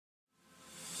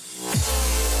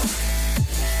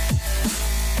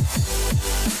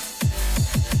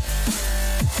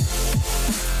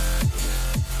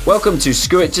Welcome to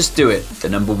Screw It, Just Do It, the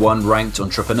 #1 ranked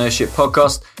entrepreneurship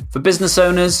podcast for business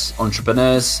owners,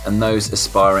 entrepreneurs, and those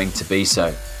aspiring to be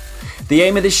so. The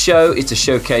aim of this show is to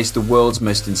showcase the world's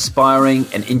most inspiring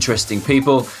and interesting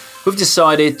people who've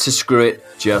decided to screw it,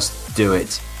 just do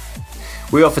it.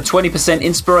 We offer 20%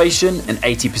 inspiration and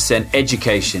 80%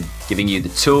 education, giving you the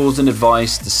tools and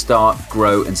advice to start,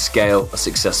 grow, and scale a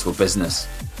successful business.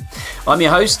 I'm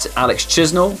your host, Alex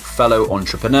Chisnell, fellow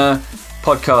entrepreneur,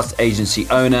 podcast agency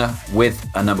owner with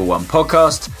a #1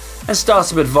 podcast, and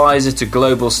startup advisor to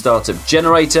global startup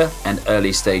generator and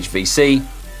early stage VC,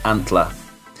 Antler.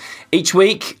 Each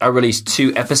week, I release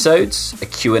 2 episodes, a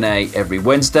Q&A every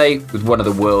Wednesday with one of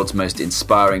the world's most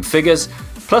inspiring figures,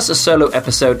 plus a solo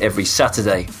episode every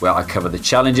Saturday where I cover the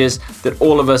challenges that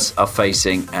all of us are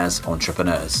facing as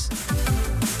entrepreneurs.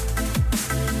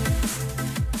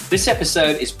 This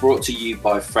episode is brought to you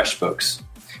by FreshBooks.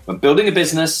 When building a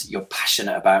business you're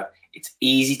passionate about, it's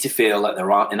easy to feel like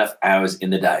there aren't enough hours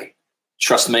in the day.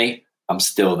 Trust me, I'm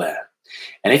still there.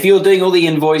 And if you're doing all the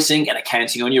invoicing and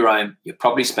accounting on your own, you're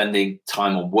probably spending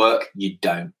time on work you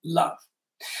don't love.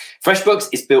 FreshBooks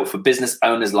is built for business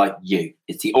owners like you.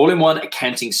 It's the all-in-one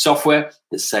accounting software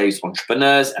that saves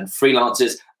entrepreneurs and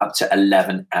freelancers up to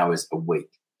 11 hours a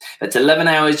week. That's 11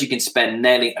 hours you can spend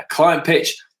nailing a client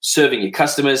pitch, serving your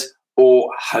customers, or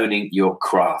honing your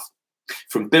craft.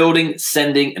 From building,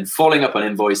 sending, and following up on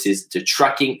invoices to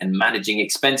tracking and managing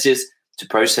expenses to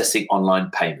processing online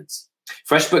payments.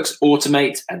 FreshBooks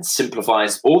automates and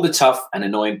simplifies all the tough and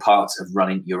annoying parts of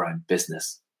running your own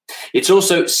business. It's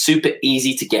also super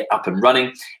easy to get up and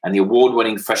running, and the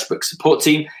award-winning FreshBooks support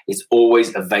team is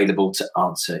always available to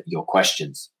answer your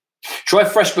questions. Try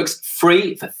FreshBooks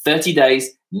free for 30 days.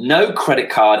 No credit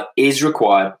card is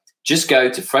required. Just go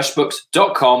to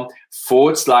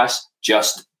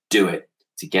freshbooks.com/just do it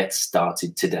to get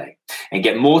started today and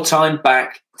get more time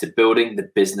back to building the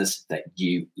business that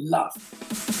you love.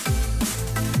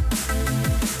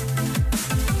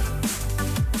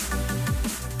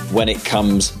 When it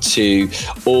comes to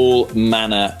all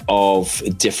manner of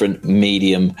different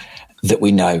medium that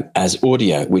we know as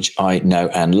audio, which I know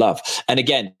and love. And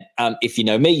again, if you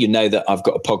know me, you know that I've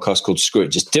got a podcast called Screw It,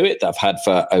 Just Do It that I've had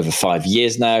for over 5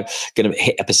 years now. Going to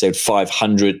hit episode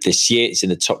 500 this year. It's in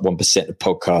the top 1% of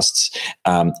podcasts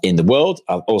in the world.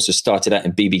 I've also started out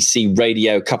in BBC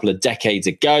radio a couple of decades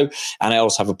ago. And I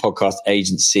also have a podcast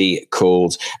agency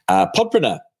called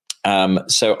Podpreneur.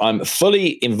 So I'm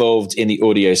fully involved in the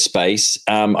audio space.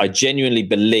 I genuinely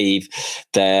believe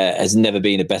there has never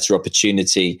been a better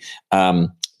opportunity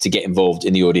to get involved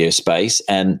in the audio space.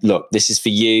 And look, this is for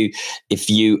you. If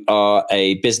you are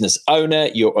a business owner,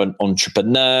 you're an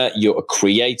entrepreneur, you're a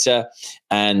creator,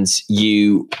 and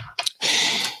you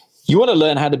want to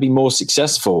learn how to be more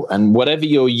successful, and whatever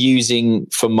you're using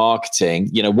for marketing,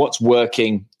 you know, what's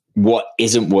working, what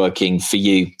isn't working for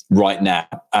you right now.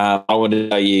 I want to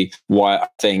tell you why I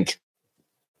think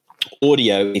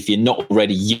audio, if you're not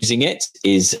already using it,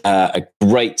 is a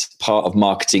great part of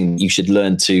marketing you should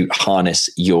learn to harness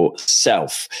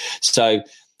yourself. So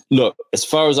look, as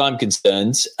far as I'm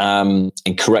concerned, and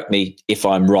correct me if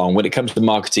I'm wrong, when it comes to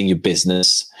marketing your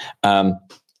business,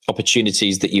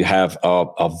 opportunities that you have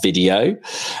are video,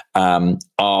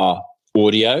 are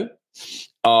audio,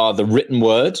 are the written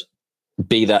word,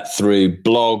 be that through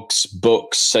blogs,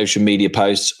 books, social media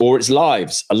posts, or it's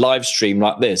lives, a live stream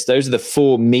like this. Those are the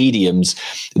 4 mediums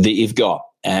that you've got.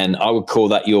 And I would call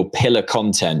that your pillar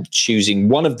content, choosing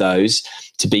one of those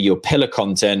to be your pillar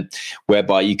content,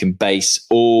 whereby you can base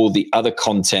all the other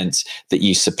content that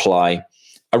you supply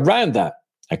around that.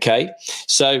 Okay.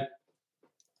 So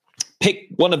pick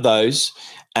one of those,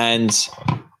 and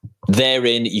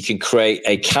therein, you can create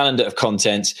a calendar of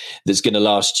content that's going to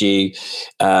last you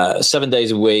 7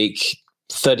 days a week,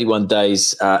 31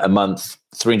 days a month,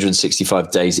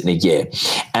 365 days in a year.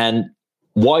 And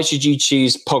why should you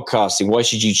choose podcasting? Why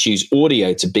should you choose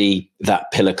audio to be that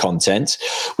pillar content?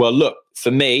 Well, look,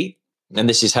 for me, and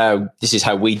this is how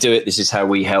we do it. This is how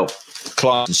we help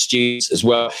clients and students as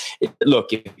well.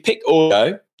 Look, if you pick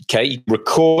audio, okay, you can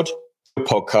record a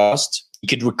podcast. You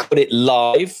could record it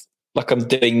live, like I'm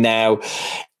doing now,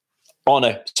 on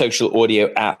a social audio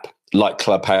app like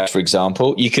Clubhouse, for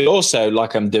example. You could also,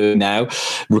 like I'm doing now,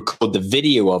 record the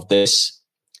video of this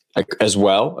as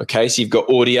well. Okay, so you've got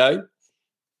audio.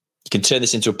 You can turn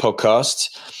this into a podcast.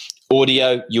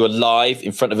 Audio, you are live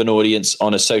in front of an audience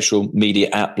on a social media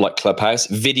app like Clubhouse.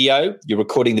 Video, you're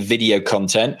recording the video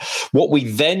content. What we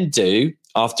then do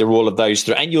after all of those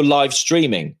through, and you're live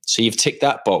streaming. So you've ticked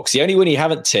that box. The only one you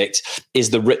haven't ticked is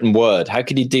the written word. How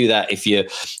can you do that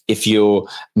if you're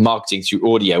marketing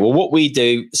through audio? Well, what we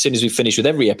do as soon as we finish with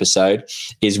every episode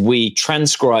is we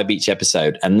transcribe each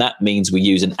episode. And that means we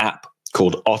use an app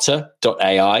called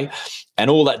otter.ai. And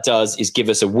all that does is give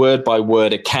us a word by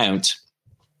word account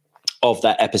of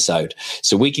that episode.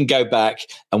 So we can go back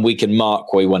and we can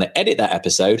mark where we want to edit that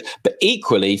episode. But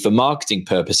equally, for marketing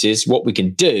purposes, what we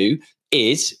can do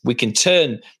is we can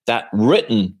turn that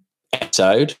written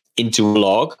episode into a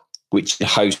blog, which you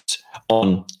host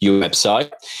on your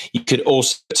website. You could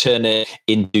also turn it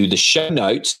into the show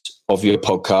notes of your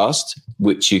podcast,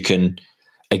 which you can,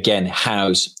 again,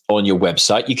 house on your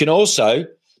website. You can also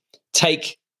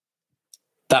take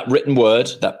that written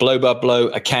word, that blow by blow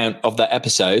account of that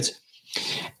episode,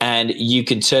 and you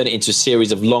can turn it into a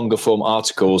series of longer form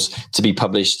articles to be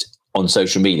published on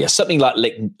social media. Something like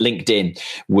LinkedIn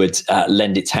would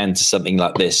lend its hand to something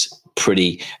like this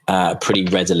pretty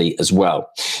readily as well.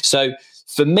 So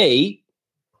for me,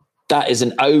 that is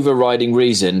an overriding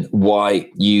reason why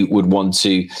you would want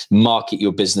to market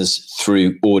your business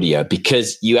through audio,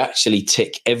 because you actually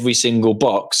tick every single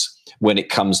box when it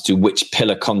comes to which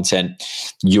pillar content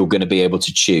you're going to be able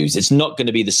to choose. It's not going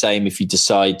to be the same if you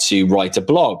decide to write a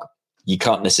blog. You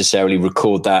can't necessarily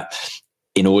record that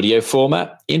in audio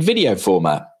format, in video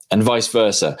format, and vice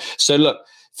versa. So look,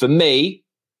 for me,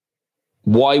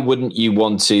 why wouldn't you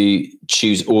want to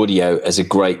choose audio as a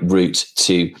great route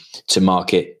to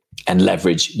market and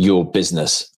leverage your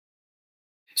business?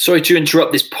 Sorry to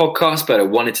interrupt this podcast, but I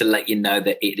wanted to let you know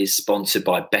that it is sponsored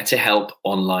by BetterHelp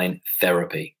Online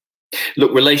Therapy.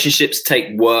 Look, relationships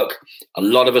take work. A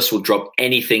lot of us will drop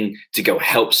anything to go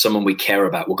help someone we care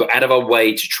about. We'll go out of our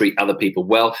way to treat other people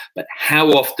well, but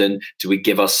how often do we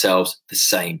give ourselves the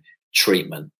same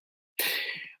treatment?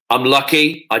 I'm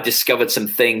lucky. I discovered some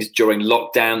things during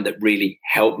lockdown that really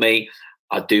helped me.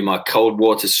 I do my cold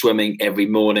water swimming every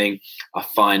morning. I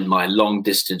find my long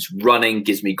distance running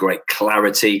gives me great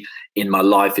clarity in my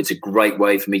life. It's a great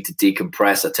way for me to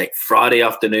decompress. I take Friday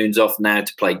afternoons off now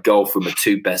to play golf with my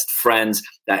two best friends.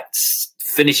 That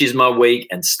finishes my week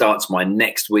and starts my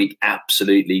next week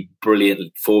absolutely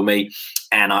brilliantly for me.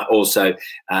 And I also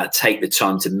take the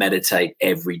time to meditate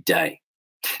every day.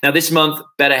 Now, this month,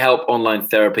 BetterHelp Online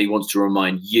Therapy wants to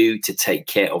remind you to take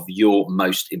care of your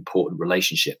most important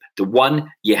relationship, the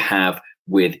one you have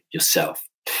with yourself.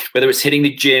 Whether it's hitting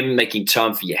the gym, making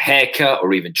time for your haircut,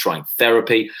 or even trying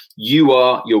therapy, you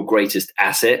are your greatest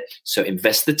asset. So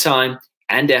invest the time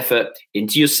and effort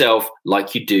into yourself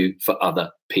like you do for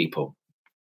other people.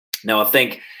 Now, I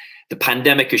think the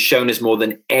pandemic has shown us more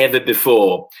than ever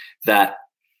before that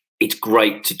it's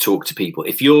great to talk to people.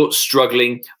 If you're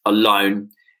struggling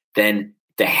alone, then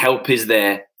the help is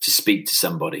there to speak to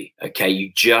somebody, okay?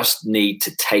 You just need to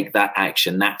take that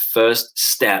action, that first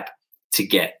step to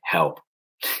get help.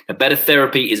 Now, Better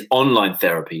Therapy is online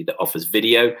therapy that offers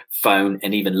video, phone,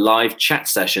 and even live chat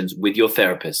sessions with your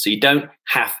therapist. So you don't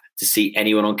have to see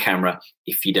anyone on camera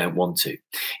if you don't want to.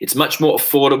 It's much more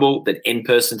affordable than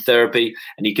in-person therapy,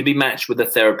 and you can be matched with a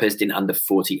therapist in under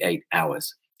 48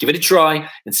 hours. Give it a try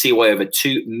and see why over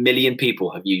 2 million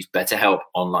people have used BetterHelp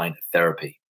Online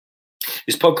Therapy.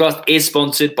 This podcast is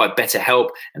sponsored by BetterHelp,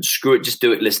 and Screw It, Just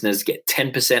Do It listeners get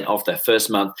 10% off their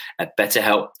first month at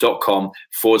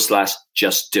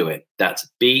betterhelp.com/just do it. That's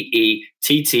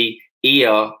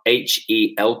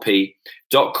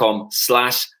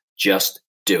BetterHelp.com/just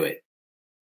do it.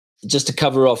 Just to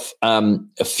cover off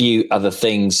a few other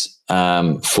things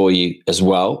for you as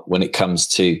well when it comes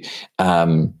to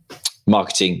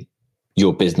marketing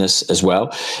your business as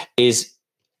well is,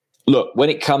 look,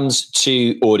 when it comes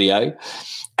to audio,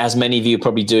 as many of you are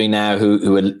probably doing now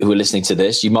who are listening to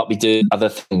this, you might be doing other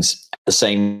things at the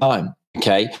same time,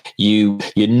 okay? You're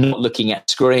not looking at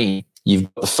screen.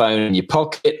 You've got the phone in your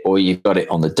pocket or you've got it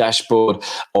on the dashboard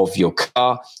of your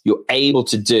car. You're able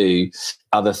to do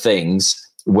other things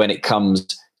when it comes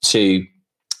to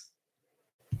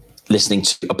listening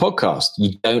to a podcast.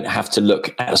 You don't have to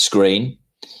look at a screen.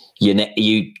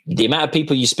 The amount of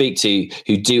people you speak to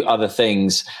who do other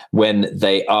things when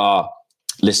they are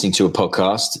listening to a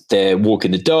podcast, they're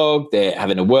walking the dog, they're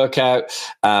having a workout,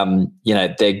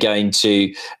 they're going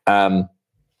to the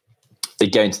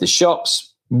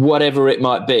shops, whatever it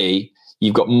might be.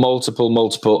 You've got multiple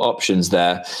options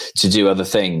there to do other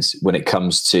things when it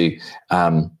comes to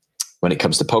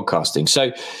podcasting.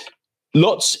 So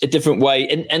lots of different way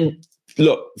and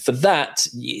look, for that,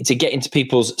 to get into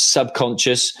people's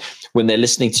subconscious, when they're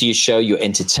listening to your show, you're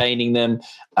entertaining them,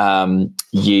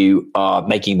 you are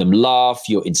making them laugh,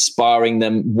 you're inspiring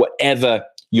them, whatever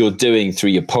you're doing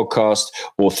through your podcast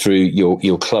or through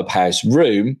your Clubhouse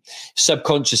room,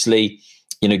 subconsciously,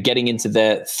 getting into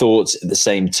their thoughts at the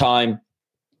same time.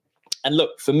 And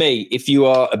look, for me, if you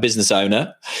are a business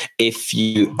owner, if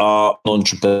you are an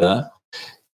entrepreneur,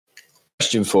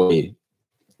 question for you: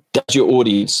 does your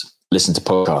audience listen to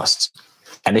podcasts?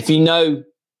 And if you know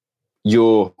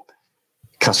your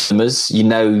customers, you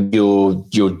know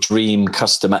your dream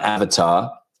customer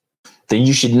avatar, then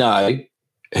you should know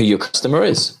who your customer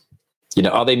is.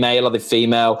 Are they male? Are they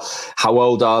female? How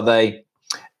old are they?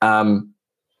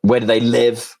 Where do they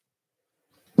live?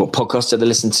 What podcasts do they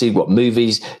listen to? What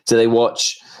movies do they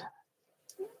watch?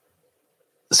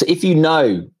 So if you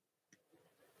know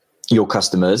your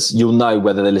customers, you'll know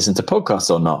whether they listen to podcasts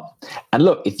or not. And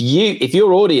look, if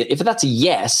your audience, if that's a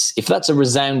yes, if that's a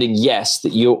resounding yes,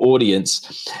 that your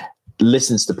audience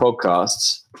listens to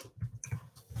podcasts,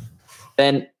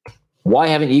 then why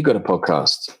haven't you got a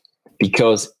podcast?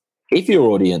 Because if your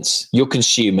audience, your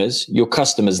consumers, your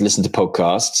customers listen to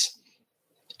podcasts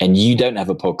and you don't have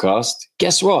a podcast,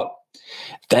 guess what?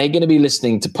 They're going to be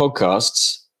listening to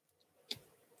podcasts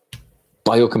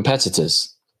by your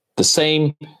competitors. The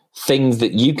same things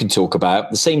that you can talk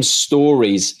about, the same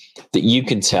stories that you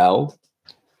can tell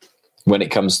when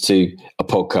it comes to a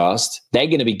podcast, they're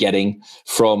going to be getting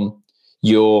from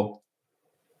your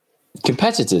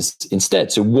competitors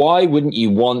instead. So why wouldn't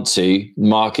you want to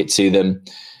market to them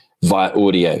via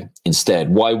audio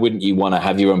instead? Why wouldn't you want to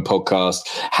have your own podcast,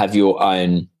 have your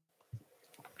own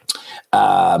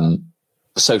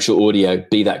social audio,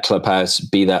 be that Clubhouse,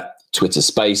 be that Twitter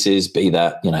Spaces, be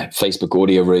that, Facebook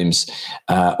audio rooms,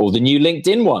 or the new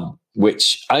LinkedIn one,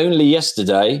 which only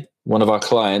yesterday, one of our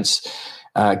clients,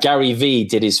 Gary Vaynerchuk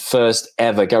did his first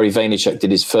ever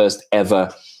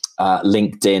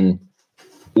LinkedIn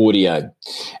audio.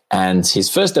 And his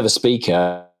first ever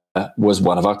speaker was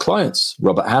one of our clients,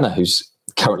 Robert Hanna, who's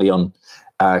currently on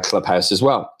Clubhouse as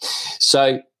well.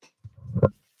 So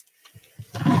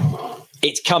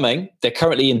it's coming. They're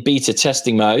currently in beta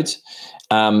testing mode.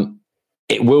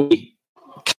 It will be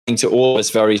coming to all of us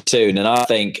very soon. And I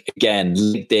think, again,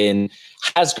 LinkedIn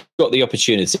has got the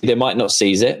opportunity. They might not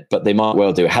seize it, but they might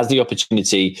well do. It has the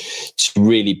opportunity to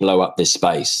really blow up this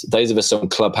space. Those of us on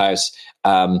Clubhouse,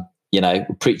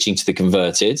 preaching to the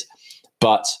converted.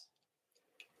 But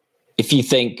if you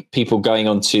think people going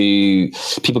onto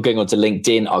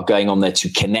LinkedIn are going on there to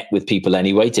connect with people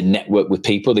anyway, to network with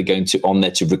people, they're going on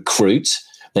there to recruit.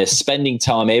 They're spending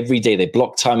time every day. They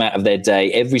block time out of their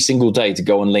day every single day to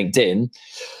go on LinkedIn,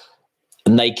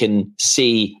 and they can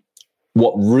see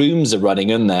what rooms are running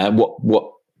in there,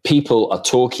 what people are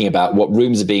talking about, what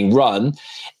rooms are being run.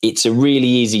 It's a really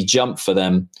easy jump for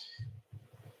them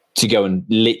to go and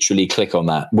literally click on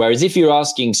that. Whereas if you're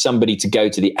asking somebody to go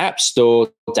to the App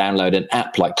Store, download an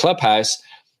app like Clubhouse,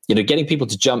 getting people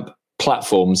to jump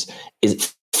platforms is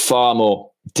a far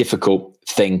more difficult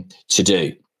thing to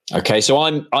do. Okay, so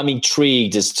I'm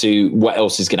intrigued as to what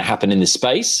else is going to happen in this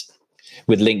space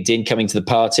with LinkedIn coming to the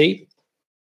party.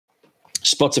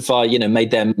 Spotify,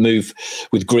 made their move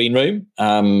with Green Room.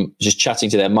 Just chatting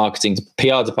to their marketing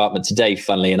PR department today,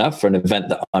 funnily enough, for an event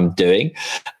that I'm doing.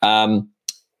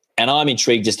 And I'm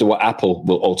intrigued as to what Apple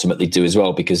will ultimately do as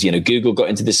well, because, Google got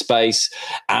into this space.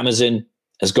 Amazon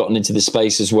has gotten into this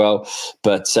space as well.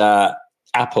 But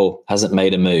Apple hasn't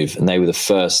made a move, and they were the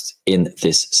first in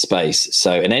this space.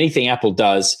 So, and anything Apple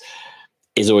does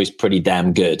is always pretty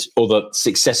damn good. All the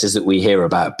successes that we hear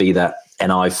about, be that an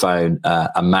iPhone,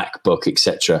 a MacBook,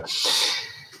 etc.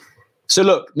 So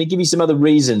look, let me give you some other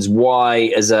reasons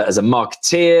why, as a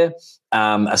marketeer,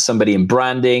 as somebody in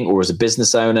branding, or as a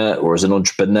business owner, or as an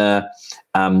entrepreneur,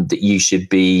 that you should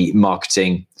be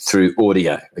marketing through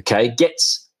audio. Okay,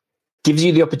 gives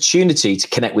you the opportunity to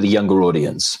connect with a younger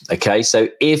audience. Okay, so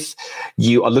if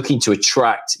you are looking to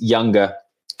attract younger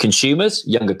consumers,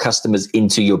 younger customers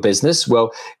into your business,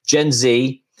 well, Gen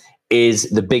Z is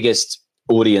the biggest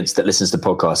audience that listens to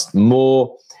podcasts.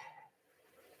 More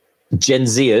Gen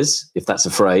Zers, if that's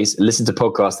a phrase, listen to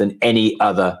podcasts than any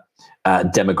other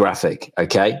demographic.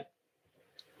 Okay,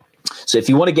 so if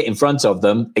you want to get in front of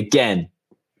them, again,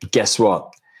 guess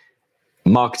what?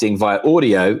 Marketing via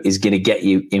audio is going to get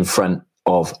you in front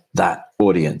of that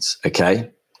audience.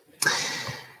 Okay.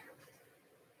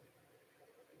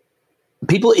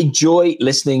 People enjoy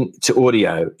listening to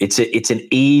audio. It's an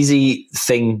easy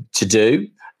thing to do.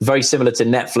 Very similar to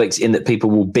Netflix in that people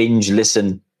will binge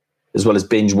listen as well as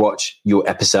binge watch your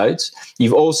episodes.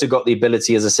 You've also got the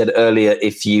ability, as I said earlier,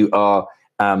 if you are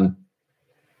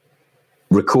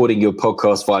recording your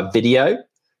podcast via video,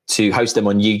 to host them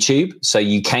on YouTube, so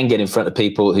you can get in front of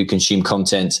people who consume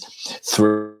content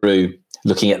through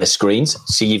looking at the screens.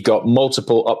 So you've got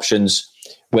multiple options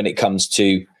when it comes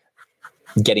to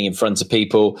getting in front of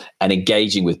people and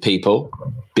engaging with people,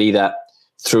 be that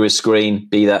through a screen,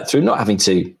 be that through not having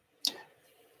to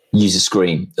use a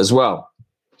screen as well.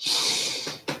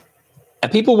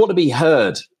 And people want to be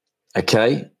heard,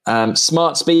 okay?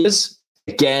 Smart speakers,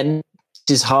 again,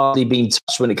 is hardly being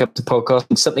touched when it comes to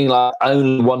podcasting. Something like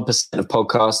only 1% of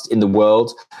podcasts in the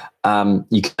world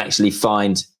you can actually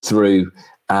find through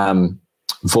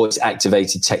voice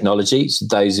activated technology. So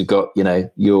those who've got,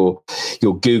 your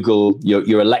Google,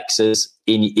 your Alexas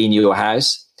in your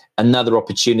house. Another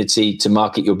opportunity to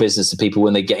market your business to people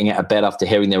when they're getting out of bed after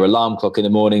hearing their alarm clock in the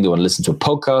morning. They want to listen to a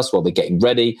podcast while they're getting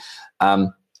ready.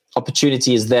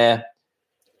 Opportunity is there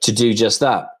to do just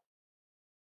that.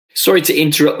 Sorry to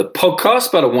interrupt the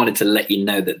podcast, but I wanted to let you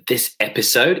know that this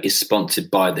episode is sponsored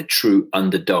by the True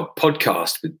Underdog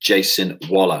podcast with Jason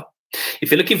Waller.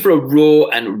 If you're looking for a raw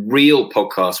and real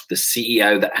podcast with a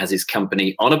CEO that has his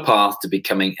company on a path to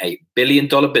becoming a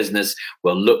billion-dollar business,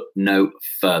 well, look no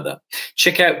further.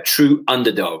 Check out True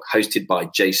Underdog, hosted by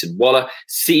Jason Waller,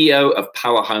 CEO of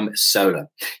Power Home Solar.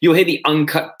 You'll hear the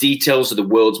uncut details of the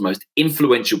world's most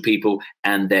influential people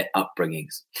and their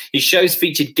upbringings. His shows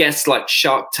featured guests like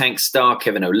Shark Tank star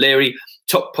Kevin O'Leary,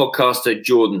 top podcaster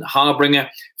Jordan Harbinger,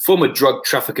 former drug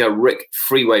trafficker Rick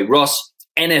Freeway Ross,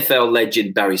 NFL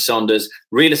legend Barry Sanders,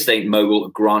 real estate mogul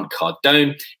Grant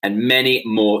Cardone, and many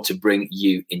more to bring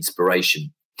you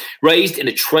inspiration. Raised in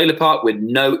a trailer park with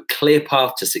no clear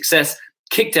path to success,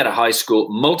 kicked out of high school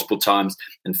multiple times,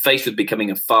 and faced with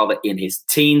becoming a father in his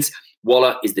teens,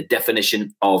 Waller is the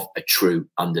definition of a true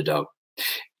underdog.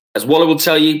 As Waller will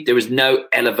tell you, there is no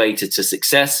elevator to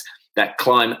success. That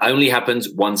climb only happens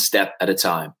one step at a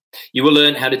time. You will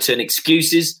learn how to turn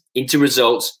excuses into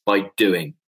results by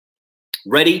doing.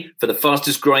 Ready for the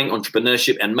fastest growing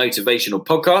entrepreneurship and motivational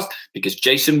podcast? Because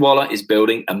Jason Waller is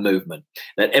building a movement.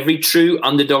 Let every true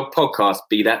underdog podcast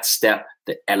be that step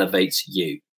that elevates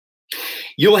you.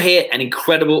 You'll hear an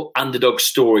incredible underdog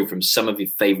story from some of your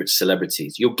favorite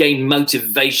celebrities. You'll gain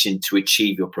motivation to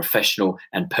achieve your professional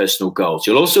and personal goals.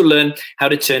 You'll also learn how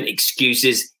to turn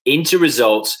excuses into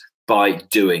results by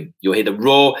doing. You'll hear the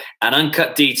raw and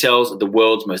uncut details of the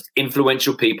world's most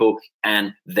influential people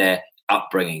and their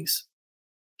upbringings.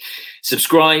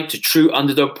 Subscribe to True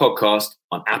Underdog Podcast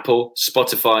on Apple,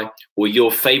 Spotify, or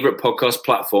your favorite podcast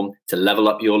platform to level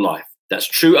up your life. That's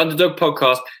True Underdog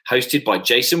Podcast, hosted by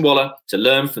Jason Waller, to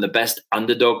learn from the best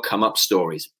underdog come-up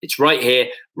stories. It's right here,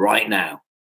 right now.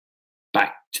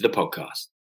 Back to the podcast.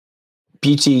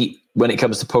 Beauty when it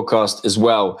comes to podcast as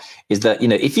well is that,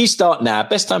 if you start now,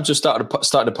 best time to start a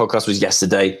podcast was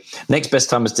yesterday. Next best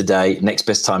time is today. Next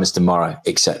best time is tomorrow,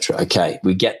 etc. Okay,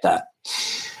 we get that.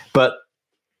 But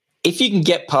if you can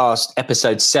get past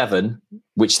episode 7,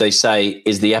 which they say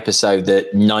is the episode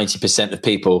that 90% of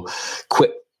people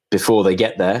quit before they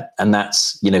get there, and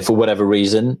that's, for whatever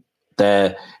reason,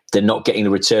 they're not getting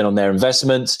the return on their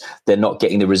investments, they're not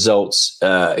getting the results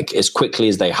as quickly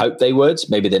as they hoped they would.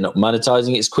 Maybe they're not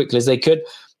monetizing it as quickly as they could.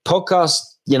 Podcast,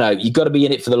 you've got to be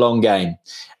in it for the long game.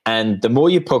 And the more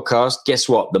you podcast, guess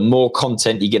what? The more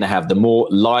content you're going to have, the more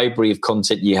library of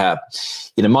content you have.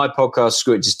 My podcast,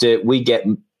 Screw It, Just Do It, we get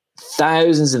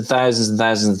thousands and thousands and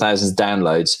thousands and thousands of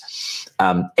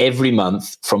downloads every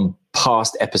month from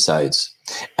past episodes.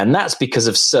 And that's because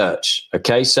of search.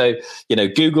 Okay. So,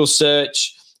 Google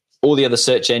search, all the other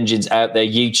search engines out there,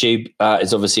 YouTube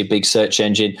is obviously a big search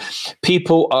engine.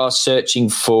 People are searching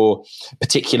for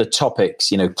particular topics,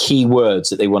 keywords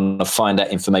that they want to find out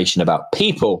information about,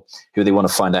 people who they want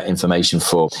to find out information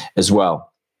for as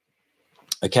well.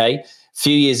 Okay. A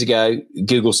few years ago,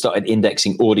 Google started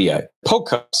indexing audio.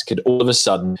 Podcasts could all of a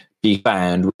sudden be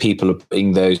found with people are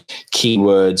putting those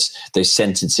keywords, those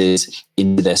sentences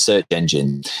into their search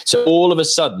engine. So all of a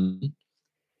sudden,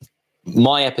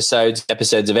 my episodes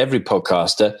of every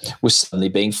podcaster was suddenly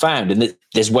being found. And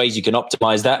there's ways you can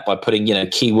optimize that by putting,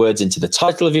 keywords into the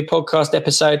title of your podcast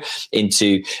episode,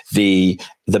 into the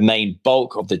main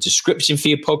bulk of the description for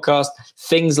your podcast.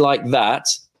 Things like that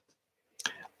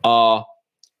are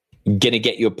going to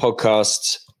get your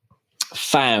podcasts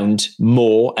found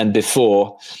more and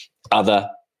before other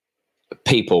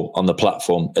people on the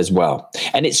platform as well.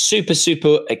 And it's super,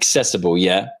 super accessible.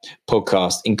 Yeah.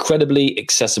 Podcast, incredibly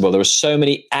accessible. There are so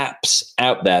many apps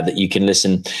out there that you can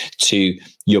listen to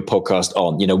your podcast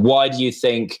on. Why do you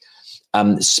think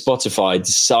Spotify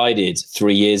decided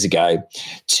 3 years ago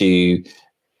to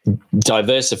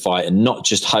diversify and not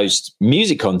just host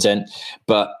music content,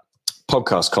 but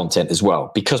podcast content as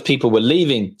well? Because people were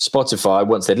leaving Spotify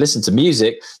once they'd listened to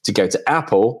music to go to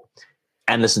Apple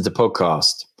and listen to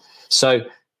podcast. So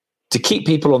to keep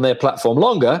people on their platform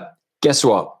longer, guess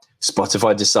what?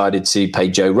 Spotify decided to pay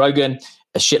Joe Rogan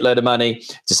a shitload of money,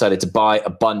 decided to buy a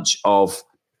bunch of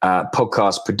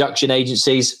podcast production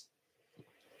agencies.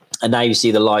 And now you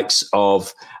see the likes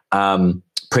of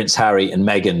Prince Harry and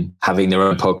Meghan having their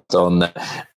own podcast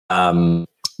on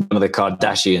one of the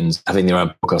Kardashians having their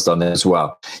own podcast on there as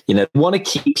well. You know, want to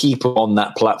keep people on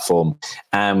that platform.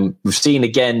 We've seen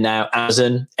again now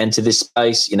Amazon enter this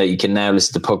space. You know, you can now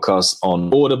listen to podcasts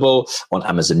on Audible, on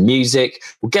Amazon Music.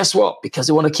 Well, guess what? Because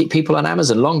they want to keep people on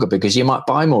Amazon longer because you might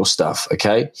buy more stuff,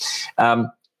 okay?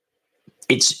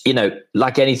 It's, you know,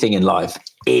 like anything in life,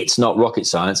 it's not rocket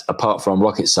science apart from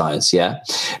rocket science, yeah?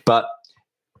 But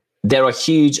there are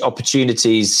huge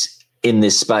opportunities in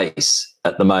this space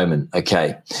at the moment,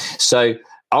 okay? So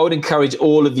I would encourage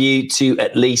all of you to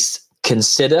at least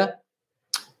consider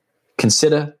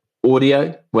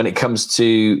audio when it comes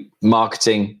to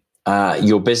marketing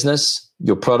your business,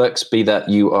 your products, be that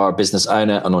you are a business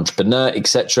owner, an entrepreneur,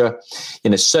 etc. You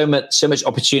know, so much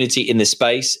opportunity in this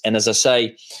space. And as I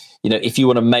say, you know, if you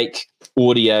want to make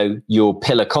audio your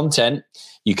pillar content,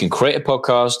 you can create a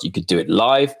podcast, you could do it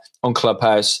live on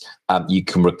Clubhouse, you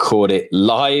can record it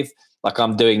live like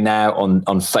I'm doing now on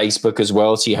Facebook as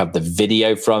well. So you have the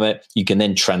video from it. You can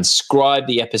then transcribe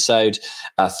the episode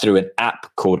through an app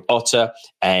called Otter,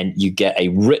 and you get a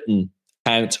written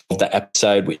account of that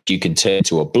episode, which you can turn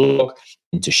into a blog,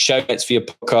 into show notes for your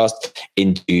podcast,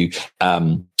 into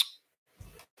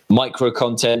micro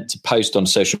content to post on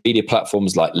social media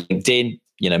platforms like LinkedIn,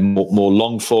 you know, more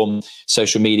long form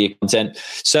social media content.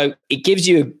 So it gives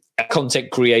you a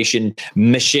content creation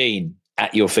machine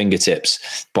at your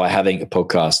fingertips by having a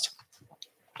podcast.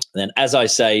 And then, as I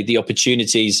say, the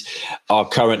opportunities are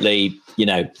currently, you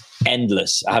know,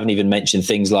 endless. I haven't even mentioned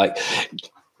things like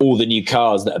all the new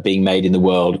cars that are being made in the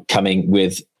world coming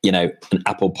with, you know, an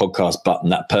Apple Podcast button,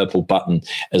 that purple button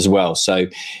as well. So,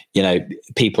 you know,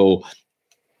 people,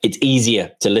 it's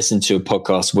easier to listen to a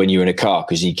podcast when you're in a car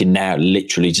because you can now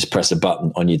literally just press a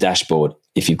button on your dashboard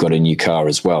if you've got a new car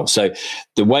as well. So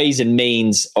the ways and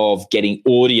means of getting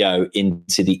audio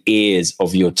into the ears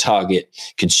of your target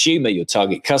consumer, your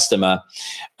target customer,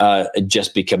 are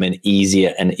just becoming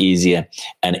easier and easier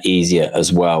and easier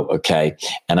as well. Okay.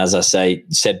 And as I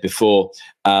said before,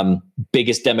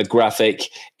 biggest demographic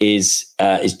is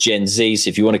Gen Z. So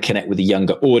if you want to connect with a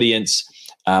younger audience,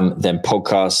 then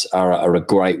podcasts are a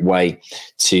great way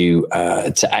to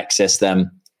access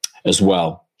them as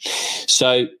well.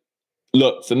 So,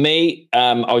 look, for me,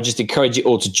 I would just encourage you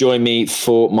all to join me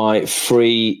for my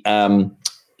free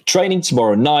training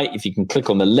tomorrow night. If you can click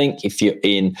on the link, if you're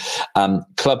in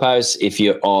Clubhouse, if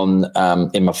you're on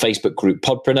in my Facebook group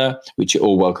Podpreneur, which you're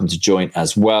all welcome to join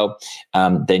as well,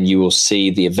 then you will see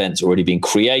the event's already been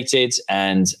created,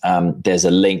 and there's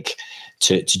a link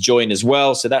to join as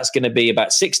well. So that's going to be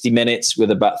about 60 minutes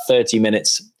with about 30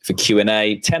 minutes for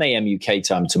Q&A, 10 a.m. UK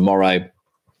time tomorrow.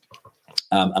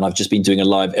 And I've just been doing a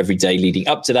live every day leading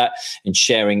up to that and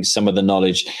sharing some of the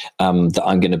knowledge that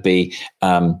I'm going to be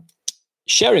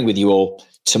sharing with you all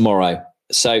tomorrow.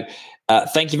 So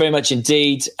thank you very much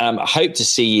indeed. I hope to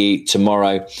see you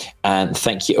tomorrow. And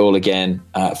thank you all again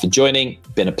for joining.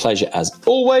 Been a pleasure as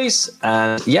always.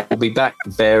 And yeah, we'll be back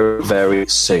very, very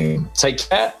soon. Take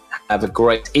care. Have a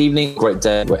great evening, great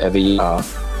day, wherever you are.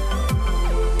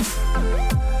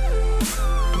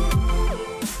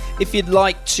 If you'd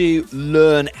like to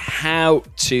learn how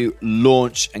to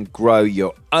launch and grow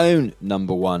your own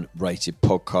 #1 rated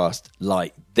podcast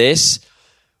like this,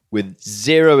 with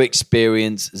zero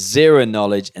experience, zero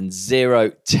knowledge, and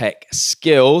zero tech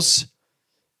skills,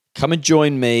 come and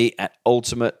join me at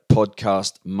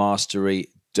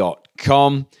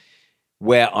ultimatepodcastmastery.com,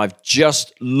 where I've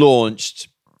just launched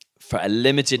for a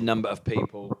limited number of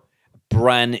people, a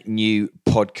brand new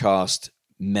podcast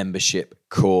membership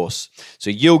course. So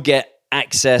you'll get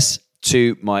access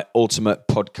to my Ultimate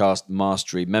Podcast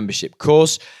Mastery membership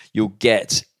course. You'll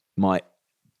get my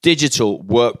digital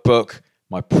workbook,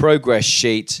 my progress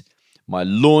sheet, my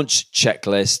launch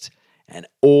checklist, and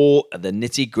all of the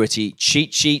nitty-gritty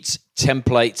cheat sheets,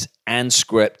 templates, and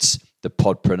scripts the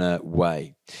Podpreneur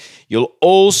way. You'll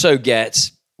also get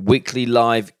weekly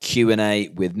live Q&A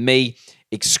with me,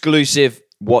 exclusive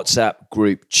WhatsApp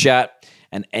group chat,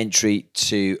 and entry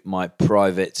to my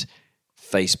private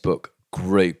Facebook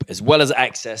group, as well as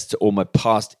access to all my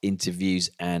past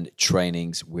interviews and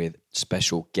trainings with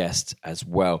special guests as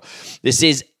well. This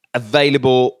is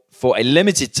available for a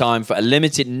limited time, for a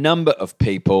limited number of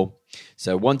people.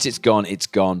 So once it's gone, it's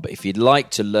gone. But if you'd like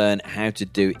to learn how to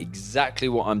do exactly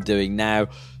what I'm doing now,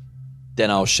 then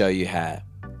I'll show you how.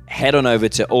 Head on over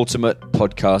to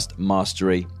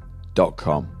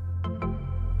ultimatepodcastmastery.com.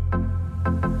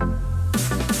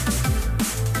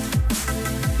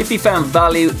 If you found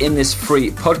value in this free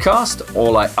podcast,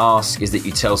 all I ask is that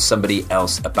you tell somebody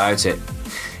else about it.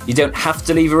 You don't have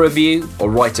to leave a review or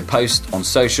write a post on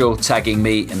social tagging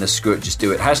me in the Screw It Just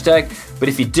Do It hashtag, but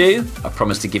if you do, I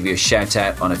promise to give you a shout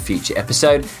out on a future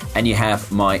episode, and you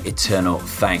have my eternal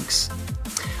thanks.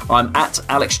 I'm at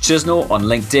Alex Chisnell on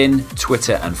LinkedIn,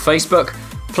 Twitter and Facebook,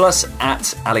 plus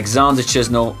at Alexander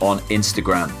Chisnell on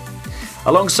Instagram.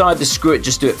 Alongside the Screw It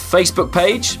Just Do It Facebook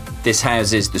page, this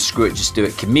houses the Screw It Just Do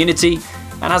It community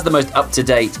and has the most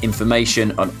up-to-date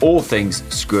information on all things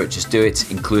Screw It Just Do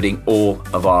It, including all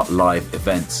of our live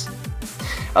events.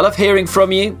 I love hearing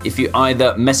from you. If you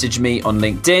either message me on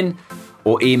LinkedIn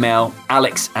or email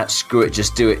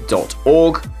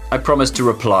alex@screwitjustdoit.org, I promise to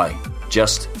reply.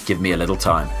 Just give me a little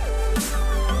time.